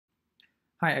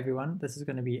Hi everyone, this is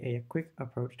going to be a quick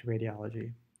approach to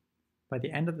radiology. By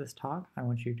the end of this talk, I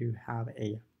want you to have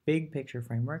a big picture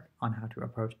framework on how to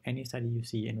approach any study you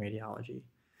see in radiology.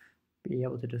 Be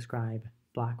able to describe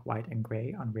black, white, and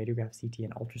gray on radiograph, CT,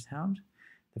 and ultrasound.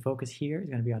 The focus here is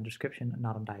going to be on description,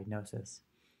 not on diagnosis.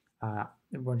 I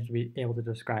want you to be able to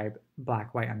describe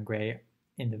black, white, and gray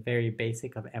in the very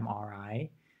basic of MRI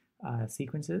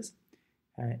sequences.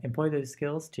 Employ those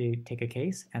skills to take a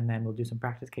case, and then we'll do some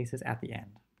practice cases at the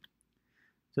end.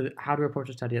 So how to approach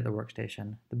a study at the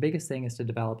workstation. The biggest thing is to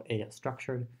develop a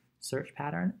structured search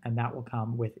pattern, and that will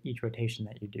come with each rotation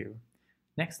that you do.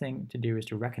 Next thing to do is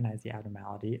to recognize the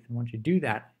abnormality, and once you do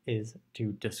that is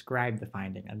to describe the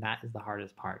finding, and that is the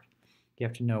hardest part. You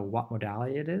have to know what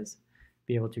modality it is,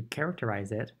 be able to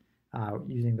characterize it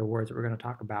using the words that we're going to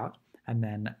talk about, and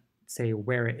then say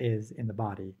where it is in the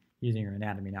body using your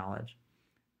anatomy knowledge.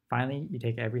 Finally, you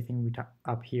take everything we talk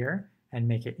up here and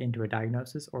make it into a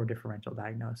diagnosis or differential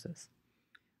diagnosis.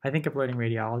 I think of learning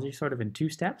radiology sort of in two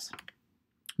steps.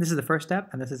 This is the first step,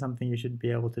 and this is something you should be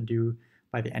able to do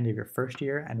by the end of your first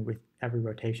year and with every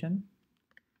rotation.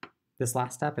 This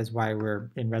last step is why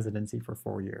we're in residency for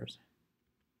 4 years.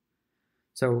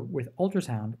 So with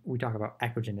ultrasound, we talk about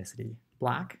echogenicity.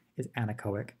 Black is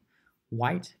anechoic,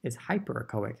 white is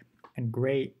hyperechoic, and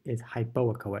gray is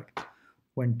hypoechoic.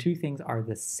 When two things are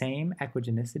the same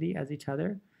echogenicity as each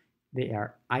other, they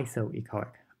are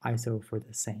isoechoic, iso for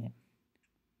the same.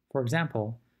 For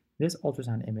example, this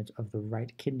ultrasound image of the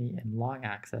right kidney and long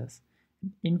axis,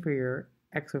 an inferior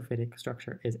exophytic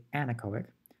structure is anechoic,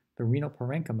 the renal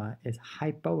parenchyma is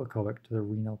hypoechoic to the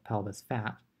renal pelvis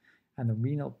fat, and the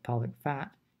renal pelvic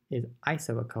fat is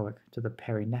isoechoic to the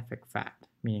perinephic fat,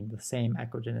 meaning the same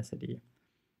echogenicity.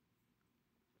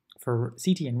 For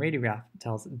CT and radiograph, it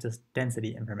tells just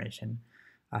density information,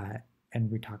 and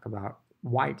we talk about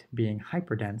white being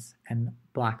hyperdense and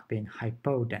black being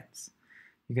hypodense.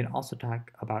 You can also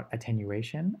talk about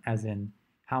attenuation, as in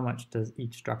how much does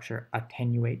each structure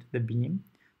attenuate the beam.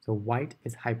 So white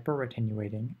is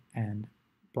hyperattenuating and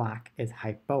black is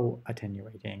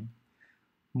hypoattenuating.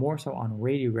 More so on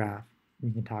radiograph,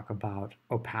 we can talk about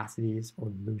opacities or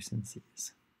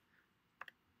lucencies.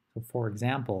 So for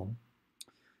example,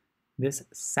 this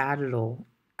sagittal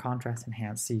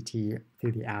contrast-enhanced CT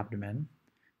through the abdomen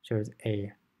shows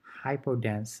a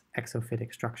hypodense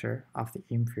exophytic structure off the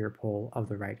inferior pole of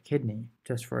the right kidney.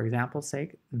 Just for example's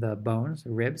sake, the bones,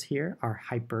 the ribs here, are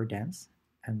hyperdense,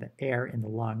 and the air in the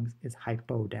lungs is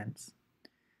hypodense.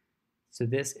 So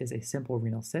this is a simple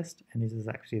renal cyst, and this is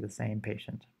actually the same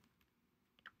patient.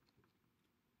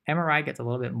 MRI gets a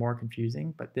little bit more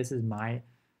confusing, but this is my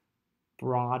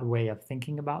broad way of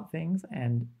thinking about things,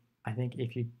 and I think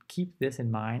if you keep this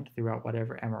in mind throughout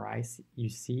whatever MRI you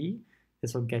see,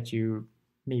 this will get you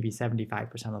maybe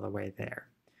 75% of the way there.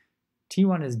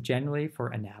 T1 is generally for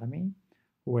anatomy,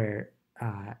 where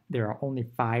there are only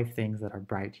 5 things that are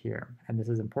bright here. And this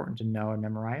is important to know and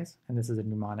memorize, and this is a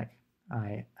mnemonic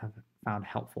I have found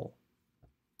helpful.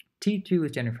 T2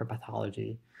 is generally for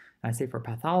pathology. And I say for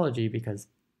pathology because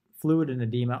fluid and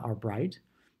edema are bright,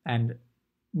 and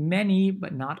many,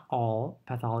 but not all,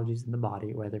 pathologies in the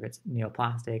body, whether it's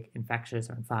neoplastic, infectious,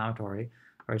 or inflammatory,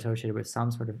 are associated with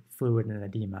some sort of fluid and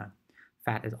edema.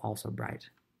 Fat is also bright.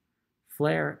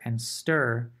 Flare and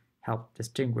stir help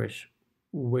distinguish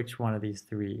which one of these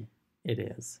 3 it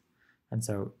is. And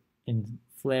so in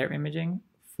flare imaging,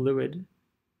 fluid,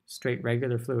 straight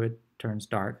regular fluid turns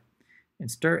dark. In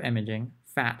stir imaging,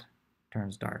 fat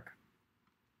turns dark.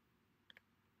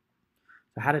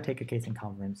 So how to take a case in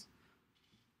conference.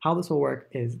 How this will work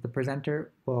is the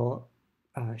presenter will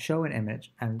show an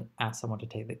image and ask someone to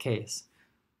take the case.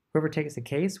 Whoever takes the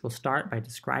case will start by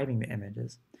describing the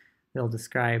images. They'll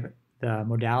describe the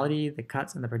modality, the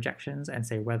cuts, and the projections, and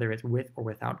say whether it's with or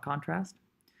without contrast.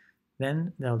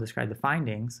 Then they'll describe the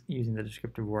findings using the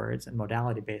descriptive words and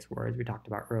modality-based words we talked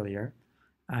about earlier,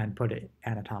 and put it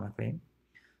anatomically.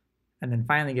 And then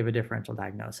finally give a differential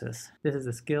diagnosis. This is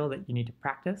a skill that you need to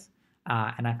practice,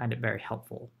 and I find it very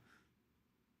helpful.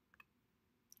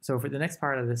 So for the next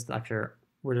part of this lecture,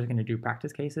 we're just going to do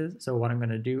practice cases. So what I'm going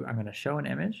to do, I'm going to show an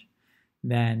image,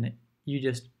 then you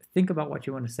just think about what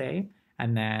you want to say,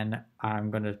 and then I'm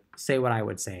going to say what I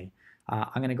would say.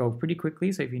 I'm going to go pretty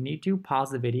quickly, so if you need to, pause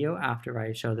the video after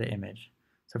I show the image.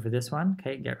 So for this one,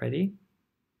 okay, get ready.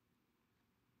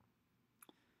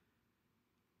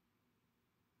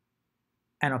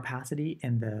 An opacity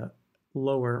in the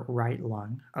lower right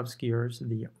lung obscures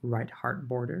the right heart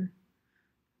border.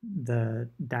 The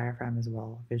diaphragm is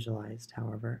well visualized,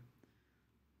 however.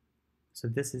 So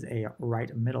this is a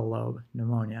right middle lobe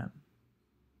pneumonia.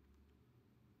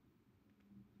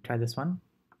 Try this one.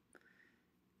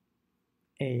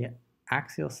 A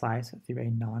axial slice through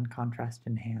a non-contrast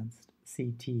enhanced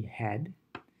CT head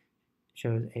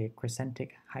shows a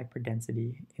crescentic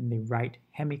hyperdensity in the right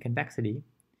hemiconvexity,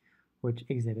 which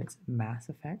exhibits mass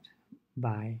effect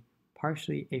by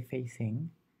partially effacing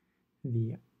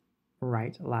the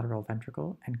right lateral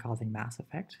ventricle and causing mass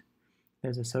effect.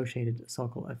 There's associated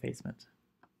sulcal effacement.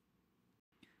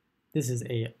 This is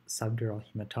a subdural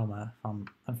hematoma from,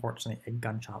 unfortunately, a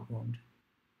gunshot wound.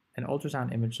 An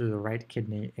ultrasound image of the right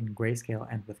kidney in grayscale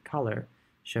and with color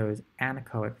shows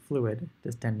anechoic fluid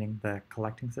distending the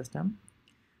collecting system,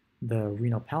 the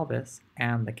renal pelvis,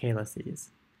 and the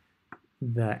calyces.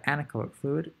 The anechoic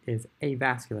fluid is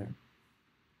avascular.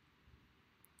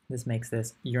 This makes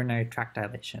this urinary tract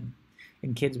dilation.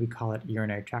 In kids, we call it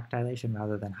urinary tract dilation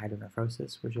rather than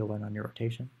hydronephrosis, which you'll learn on your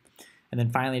rotation. And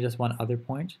then finally, just one other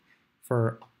point.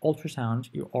 For ultrasound,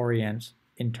 you orient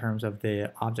in terms of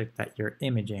the object that you're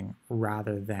imaging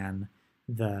rather than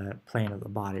the plane of the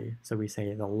body. So we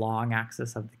say the long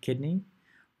axis of the kidney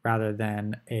rather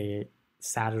than a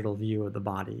sagittal view of the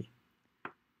body.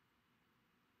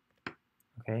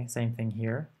 Okay, same thing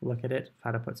here. Look at it,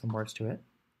 try to put some words to it.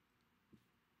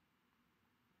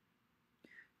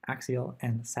 Axial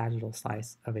and sagittal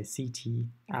slice of a CT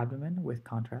abdomen with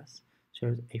contrast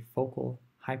shows a focal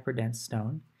hyperdense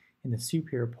stone in the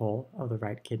superior pole of the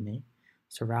right kidney,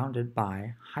 surrounded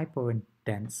by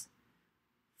hypodense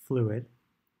fluid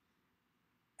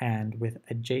and with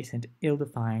adjacent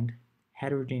ill-defined,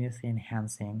 heterogeneously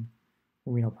enhancing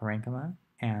renal parenchyma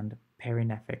and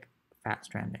perinephric fat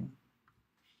stranding.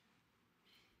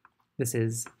 This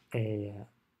is a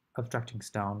obstructing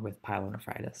stone with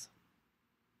pyelonephritis.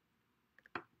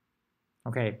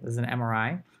 Okay, this is an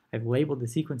MRI. I've labeled the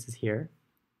sequences here.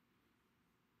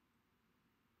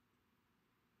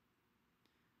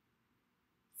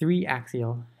 Three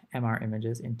axial MR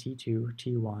images in T2,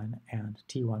 T1, and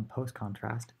T1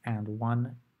 post-contrast, and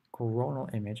one coronal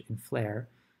image in FLAIR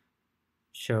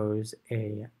shows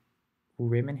a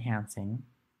rim-enhancing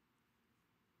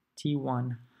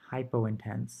T1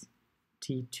 hypointense,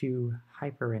 T2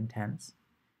 hyperintense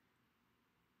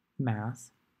mass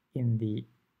in the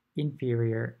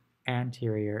inferior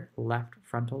anterior left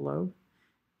frontal lobe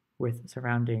with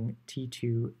surrounding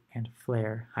T2 and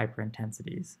FLAIR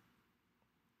hyperintensities.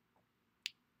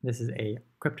 This is a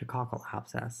cryptococcal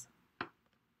abscess.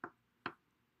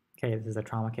 Okay, this is a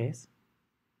trauma case.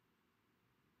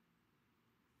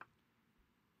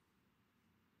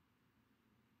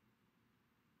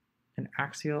 An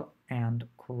axial and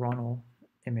coronal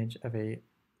image of a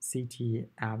CT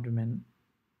abdomen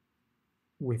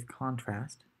with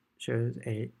contrast shows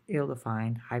a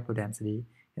ill-defined hypodensity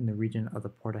in the region of the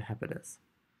porta hepatis.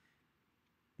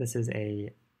 This is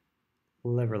a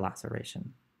liver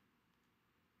laceration.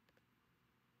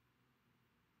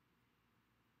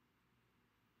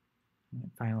 And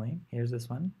finally, here's this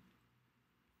one.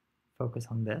 Focus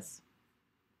on this.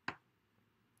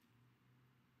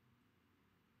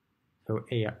 So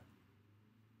a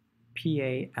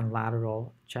PA and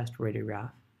lateral chest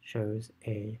radiograph shows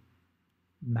a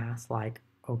mass-like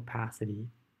opacity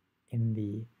in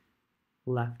the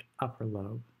left upper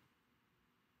lobe.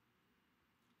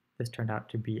 This turned out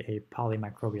to be a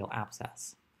polymicrobial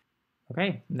abscess.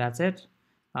 Okay, that's it.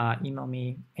 Email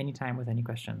me anytime with any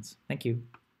questions. Thank you.